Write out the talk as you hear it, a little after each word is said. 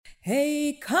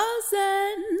Hey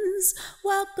cousins,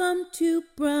 welcome to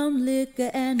Brown Liquor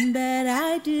and Bad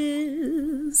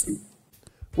Ideas.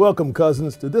 Welcome,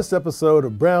 cousins, to this episode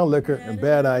of Brown Liquor and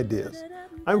Bad Ideas.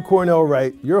 I'm Cornell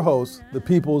Wright, your host, the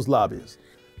People's Lobbyist.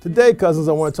 Today, cousins,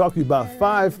 I want to talk to you about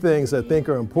 5 things I think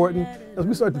are important as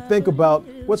we start to think about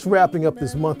what's wrapping up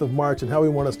this month of March and how we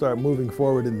want to start moving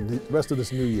forward in the rest of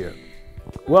this new year.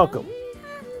 Welcome.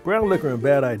 Brown Liquor and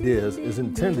Bad Ideas is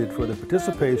intended for the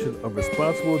participation of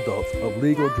responsible adults of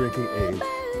legal drinking age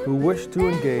who wish to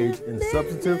engage in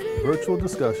substantive virtual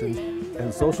discussions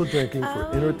and social drinking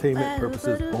for entertainment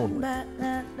purposes only.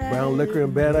 Brown Liquor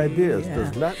and Bad Ideas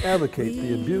does not advocate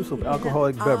the abuse of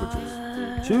alcoholic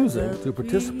beverages. Choosing to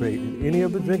participate in any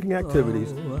of the drinking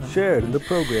activities shared in the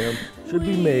program should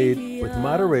be made with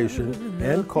moderation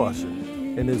and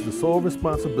caution and is the sole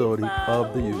responsibility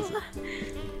of the user.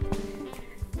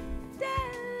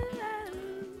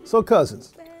 So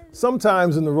cousins,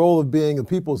 sometimes in the role of being a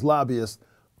people's lobbyist,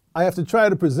 I have to try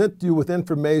to present you with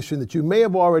information that you may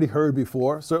have already heard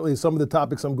before. Certainly some of the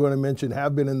topics I'm going to mention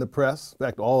have been in the press. In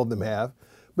fact, all of them have.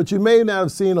 But you may not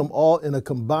have seen them all in a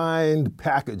combined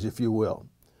package, if you will.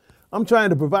 I'm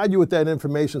trying to provide you with that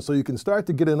information so you can start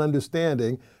to get an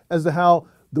understanding as to how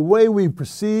the way we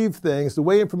perceive things, the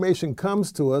way information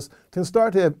comes to us, can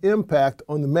start to have impact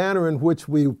on the manner in which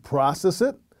we process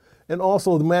it, and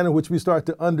also the manner in which we start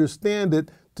to understand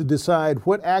it to decide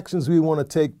what actions we want to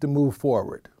take to move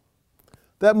forward.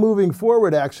 That moving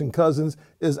forward action, cousins,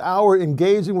 is our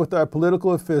engaging with our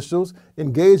political officials,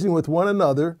 engaging with one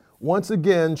another, once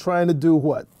again trying to do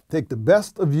what? Take the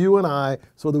best of you and I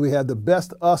so that we have the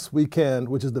best us we can,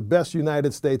 which is the best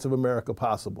United States of America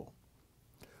possible.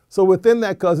 So within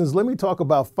that, cousins, let me talk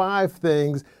about 5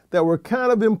 things that were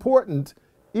kind of important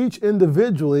each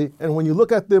individually, and when you look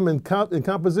at them in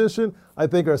composition, I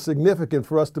think are significant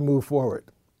for us to move forward.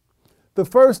 The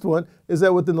first one is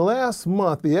that within the last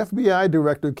month, the FBI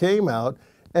director came out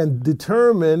and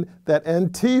determined that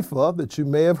Antifa, that you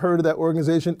may have heard of that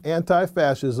organization,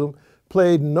 anti-fascism,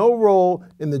 played no role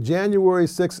in the January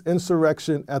 6th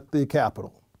insurrection at the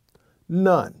Capitol.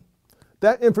 None.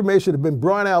 That information had been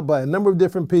brought out by a number of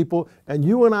different people, and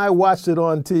you and I watched it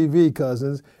on TV,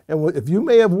 cousins. And if you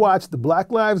may have watched the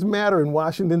Black Lives Matter in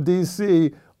Washington,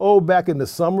 D.C., back in the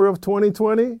summer of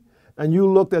 2020, and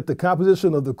you looked at the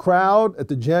composition of the crowd at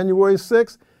the January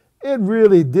 6th, it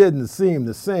really didn't seem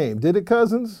the same, did it,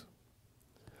 cousins?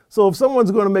 So if someone's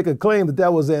going to make a claim that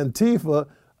that was Antifa,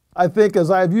 I think,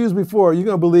 as I've used before, you're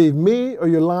going to believe me or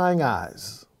your lying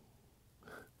eyes.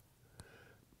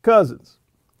 Cousins.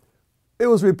 It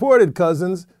was reported,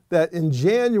 cousins, that in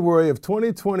January of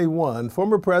 2021,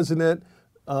 former President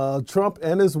Trump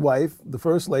and his wife, the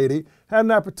First Lady, had an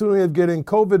opportunity of getting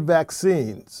COVID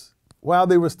vaccines while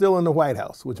they were still in the White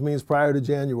House, which means prior to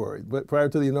January, but prior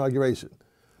to the inauguration.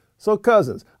 So,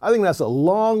 cousins, I think that's a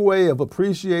long way of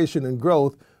appreciation and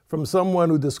growth from someone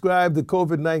who described the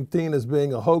COVID-19 as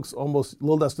being a hoax almost a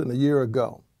little less than a year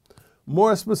ago.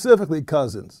 More specifically,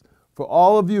 cousins, for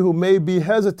all of you who may be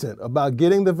hesitant about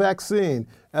getting the vaccine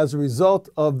as a result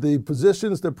of the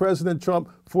positions that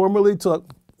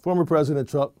former President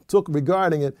Trump took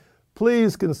regarding it,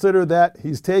 please consider that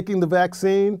he's taking the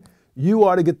vaccine. You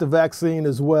ought to get the vaccine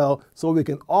as well so we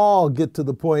can all get to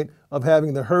the point of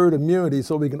having the herd immunity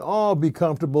so we can all be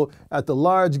comfortable at the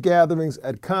large gatherings,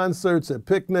 at concerts, at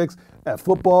picnics, at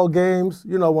football games.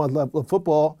 You know, one love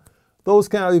football. Those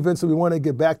kind of events that we want to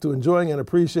get back to enjoying and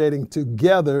appreciating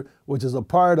together, which is a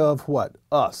part of what?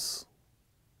 Us.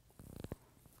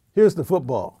 Here's the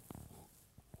football.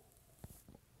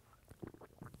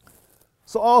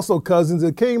 So also, cousins,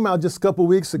 it came out just a couple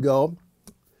weeks ago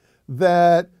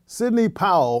that Sidney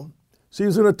Powell, she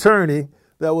was an attorney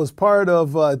that was part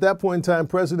of, at that point in time,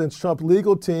 President Trump's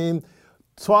legal team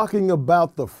talking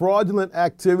about the fraudulent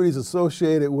activities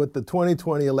associated with the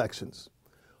 2020 elections.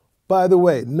 By the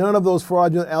way, none of those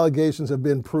fraudulent allegations have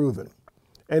been proven.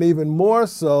 And even more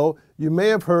so, you may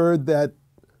have heard that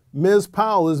Ms.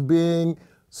 Powell is being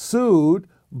sued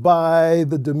by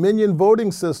the Dominion Voting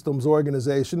Systems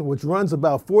Organization, which runs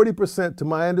about 40%, to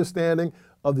my understanding,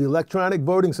 of the electronic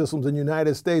voting systems in the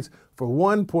United States, for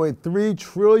 $1.3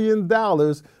 trillion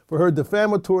for her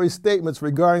defamatory statements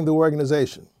regarding the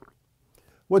organization.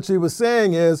 What she was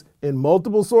saying is, in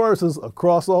multiple sources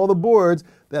across all the boards,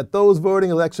 that those voting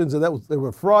elections, they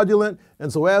were fraudulent,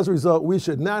 and so as a result, we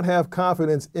should not have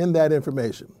confidence in that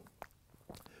information.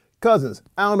 Cousins,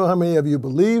 I don't know how many of you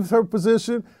believe her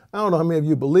position. I don't know how many of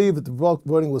you believe that the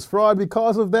voting was fraud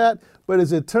because of that, but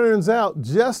as it turns out,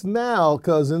 just now,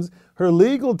 cousins, her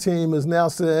legal team is now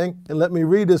saying, and let me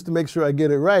read this to make sure I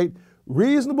get it right,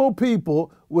 reasonable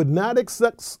people would not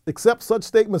accept such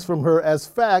statements from her as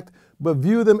fact, but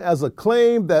view them as a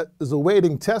claim that is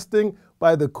awaiting testing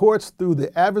by the courts through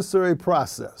the adversary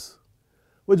process.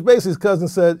 Which basically,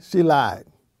 Cousins said she lied.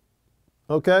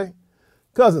 Okay?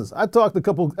 Cousins, I talked a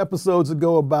couple episodes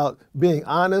ago about being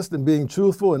honest and being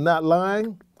truthful and not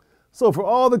lying. So for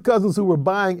all the cousins who were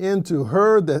buying into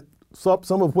her that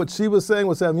some of what she was saying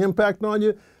was having impact on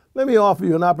you, let me offer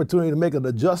you an opportunity to make an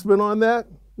adjustment on that.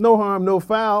 No harm, no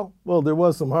foul. Well, there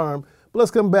was some harm. But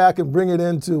let's come back and bring it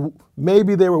into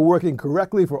maybe they were working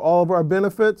correctly for all of our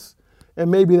benefits,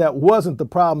 and maybe that wasn't the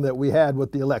problem that we had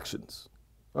with the elections.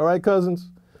 All right, cousins?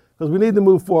 Because we need to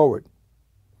move forward.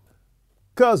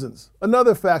 Cousins,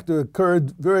 another factor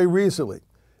occurred very recently.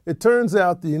 It turns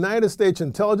out the United States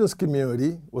intelligence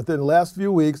community, within the last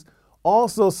few weeks,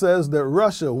 also says that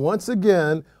Russia, once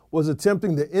again, was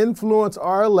attempting to influence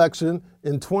our election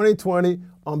in 2020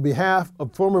 on behalf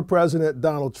of former President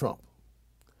Donald Trump.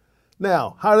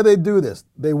 Now, how do they do this?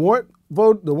 They weren't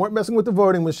messing with the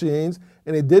voting machines,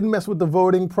 and they didn't mess with the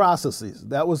voting processes.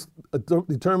 That was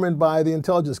determined by the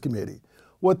intelligence committee.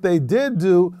 What they did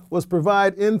do was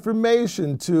provide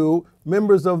information to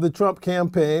members of the Trump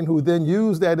campaign who then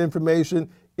used that information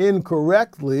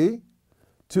incorrectly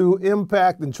to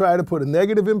impact and try to put a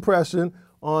negative impression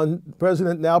on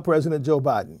now President Joe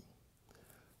Biden.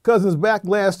 Cousins, back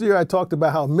last year I talked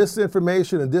about how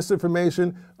misinformation and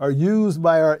disinformation are used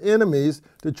by our enemies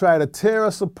to try to tear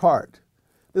us apart.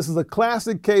 This is a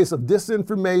classic case of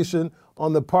disinformation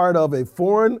on the part of a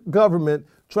foreign government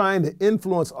trying to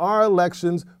influence our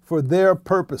elections for their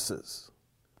purposes.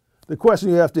 The question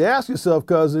you have to ask yourself,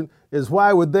 cousin, is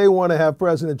why would they want to have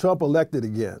President Trump elected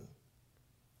again?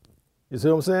 You see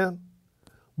what I'm saying?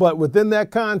 But within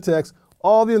that context,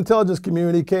 all the intelligence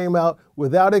community came out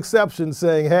without exception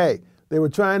saying, hey, they were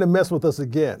trying to mess with us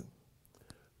again.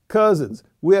 Cousins,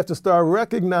 we have to start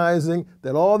recognizing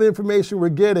that all the information we're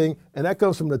getting, and that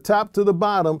comes from the top to the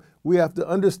bottom, we have to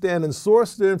understand and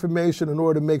source the information in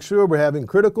order to make sure we're having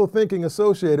critical thinking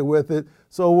associated with it.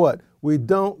 So what? We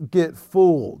don't get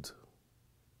fooled.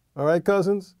 All right,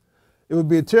 cousins? It would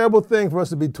be a terrible thing for us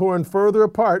to be torn further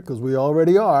apart, because we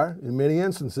already are in many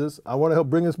instances. I want to help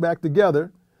bring us back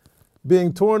together.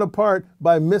 Being torn apart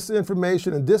by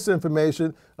misinformation and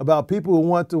disinformation about people who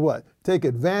want to what? Take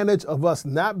advantage of us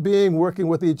not working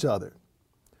with each other.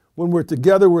 When we're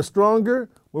together, we're stronger.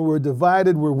 When we're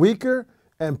divided, we're weaker.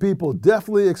 And people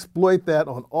definitely exploit that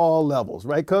on all levels.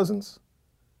 Right, cousins?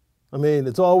 I mean,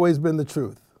 it's always been the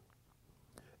truth.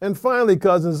 And finally,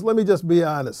 cousins, let me just be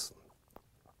honest.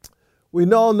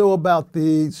 We all know about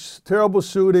the terrible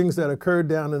shootings that occurred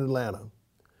down in Atlanta,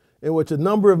 in which a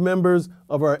number of members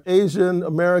of our Asian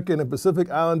American and Pacific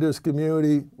Islanders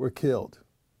community were killed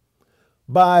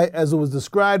by, as it was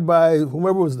described by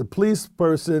whomever was the police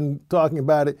person talking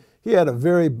about it, he had a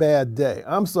very bad day.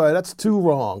 I'm sorry, that's two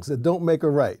wrongs that don't make a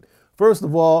right. First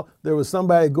of all, there was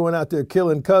somebody going out there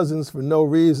killing cousins for no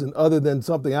reason other than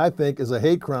something I think is a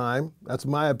hate crime. That's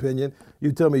my opinion.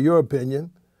 You tell me your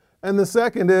opinion. And the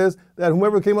second is that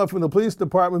whoever came up from the police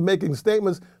department making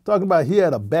statements talking about he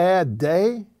had a bad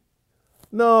day.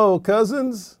 No,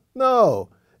 cousins, no.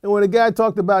 And when a guy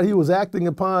talked about he was acting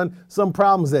upon some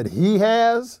problems that he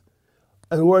has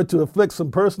in order to inflict some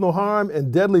personal harm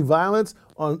and deadly violence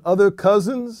on other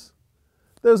cousins,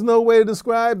 there's no way to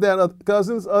describe that,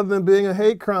 cousins, other than being a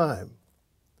hate crime.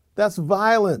 That's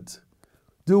violent.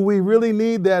 Do we really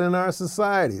need that in our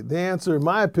society? The answer, in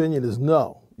my opinion, is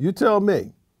no. You tell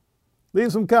me.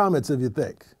 Leave some comments if you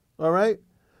think, all right?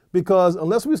 Because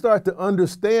unless we start to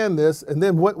understand this, and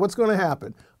then what's going to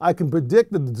happen? I can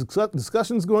predict that the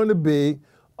discussion's going to be,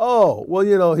 oh, well,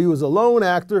 you know, he was a lone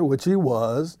actor, which he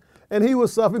was, and he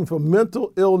was suffering from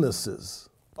mental illnesses.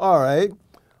 All right.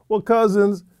 Well,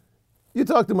 cousins, you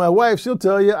talk to my wife, she'll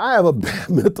tell you I have a bad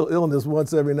mental illness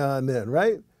once every now and then,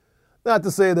 right? Not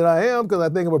to say that I am, because I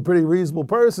think I'm a pretty reasonable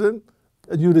person,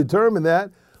 and you determine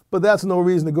that, but that's no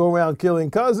reason to go around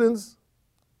killing cousins.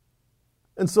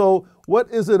 And so what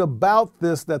is it about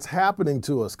this that's happening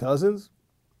to us, cousins?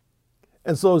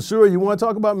 And so sure, you want to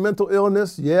talk about mental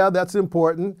illness? Yeah, that's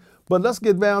important. But let's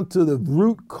get down to the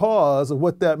root cause of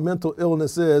what that mental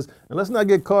illness is. And let's not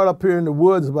get caught up here in the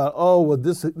woods about, oh, well,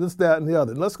 this, that, and the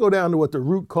other. Let's go down to what the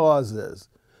root cause is.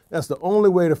 That's the only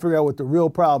way to figure out what the real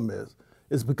problem is.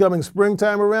 It's becoming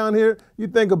springtime around here. You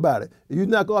think about it. If you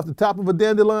knock off the top of a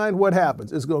dandelion, what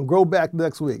happens? It's going to grow back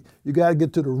next week. You got to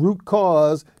get to the root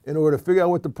cause in order to figure out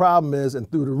what the problem is.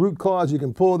 And through the root cause, you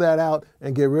can pull that out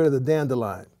and get rid of the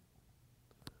dandelion.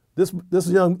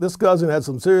 This cousin had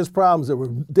some serious problems that were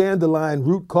dandelion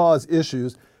root cause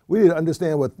issues, We need to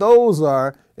understand what those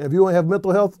are. And if you want to have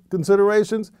mental health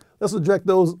considerations, let's direct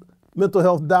those mental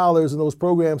health dollars and those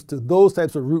programs to those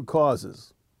types of root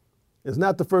causes. It's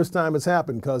not the first time it's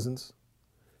happened, cousins.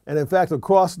 And in fact,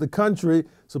 across the country,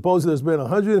 supposedly there's been a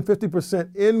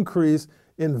 150% increase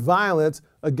in violence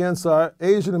against our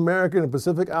Asian American and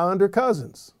Pacific Islander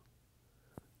cousins.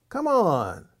 Come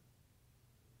on.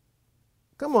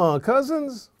 Come on,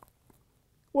 cousins.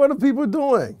 What are people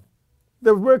doing?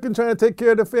 They're working, trying to take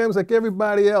care of their families like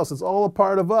everybody else. It's all a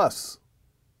part of us.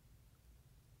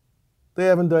 They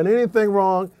haven't done anything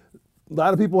wrong. A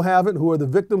lot of people haven't, who are the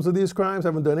victims of these crimes,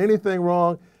 haven't done anything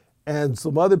wrong, and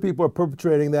some other people are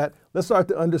perpetrating that. Let's start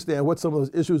to understand what some of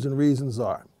those issues and reasons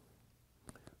are.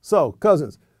 So,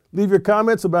 cousins, leave your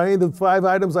comments about any of the 5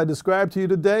 items I described to you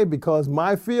today, because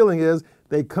my feeling is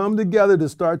they come together to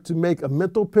start to make a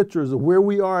mental picture of where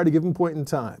we are at a given point in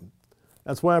time.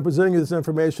 That's why I'm presenting you this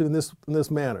information in this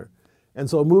manner. And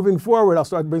so moving forward, I'll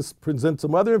start to present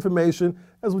some other information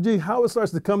as well, how it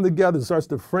starts to come together, it starts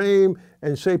to frame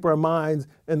and shape our minds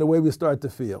and the way we start to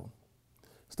feel.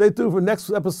 Stay tuned for the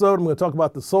next episode. I'm going to talk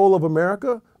about the soul of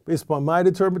America based upon my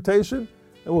interpretation,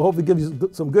 and we'll hopefully give you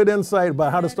some good insight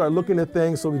about how to start looking at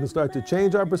things so we can start to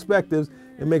change our perspectives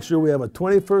and make sure we have a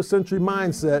 21st century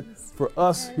mindset for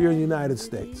us here in the United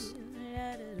States.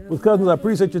 Well, cousins, I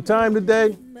appreciate your time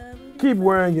today. Keep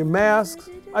wearing your masks.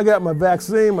 I got my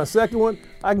vaccine, my second one.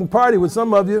 I can party with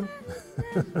some of you.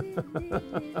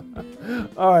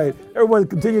 All right, everyone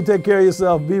continue to take care of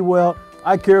yourself. Be well.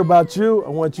 I care about you. I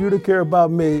want you to care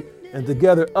about me. And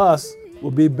together, us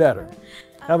will be better.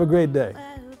 Have a great day.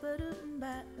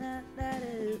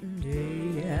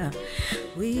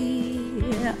 We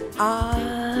are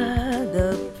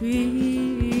the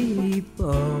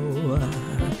people.